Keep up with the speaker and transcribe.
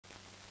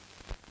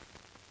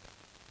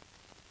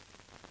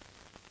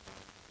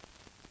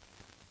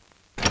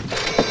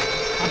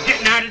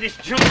of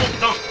this jumbled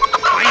dump.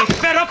 I am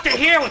fed up to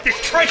here with this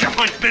treasure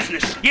hunt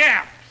business.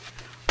 Yeah.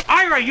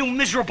 Ira, you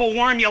miserable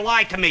worm, you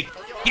lied to me.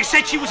 You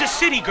said she was a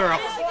city girl,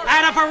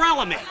 out of her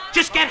element.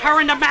 Just get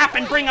her in the map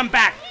and bring them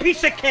back.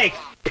 Piece of cake.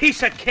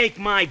 Piece of cake,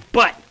 my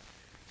butt.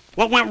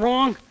 What went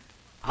wrong?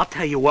 I'll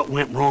tell you what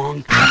went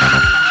wrong.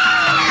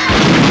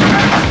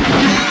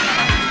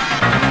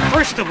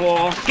 First of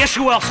all, guess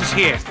who else is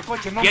here?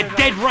 You're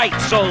dead right,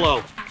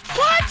 Solo.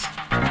 What?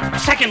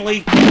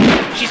 Secondly,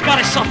 she's got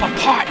herself a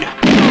partner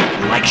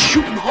who likes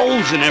shooting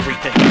holes and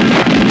everything.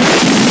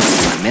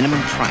 My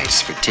minimum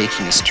price for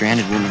taking a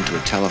stranded woman to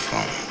a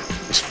telephone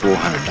was $400.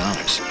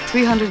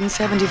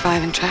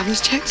 $375 in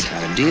traveler's checks?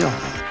 Got a deal.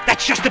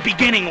 That's just the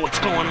beginning of what's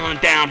going on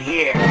down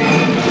here.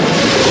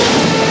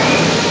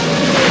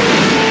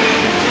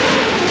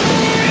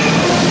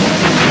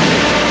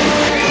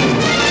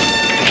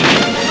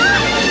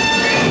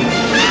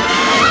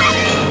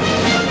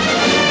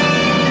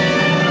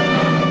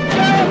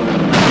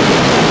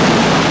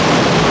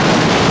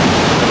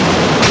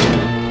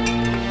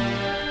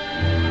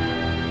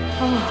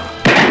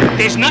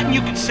 There's nothing you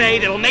can say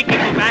that'll make me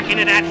go back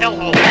into that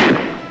hellhole.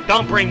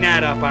 Don't bring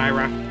that up,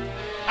 Ira.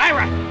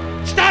 Ira,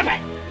 stop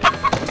it!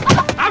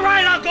 All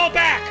right, I'll go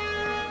back.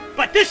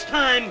 But this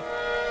time,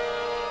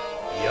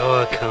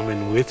 you're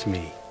coming with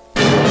me.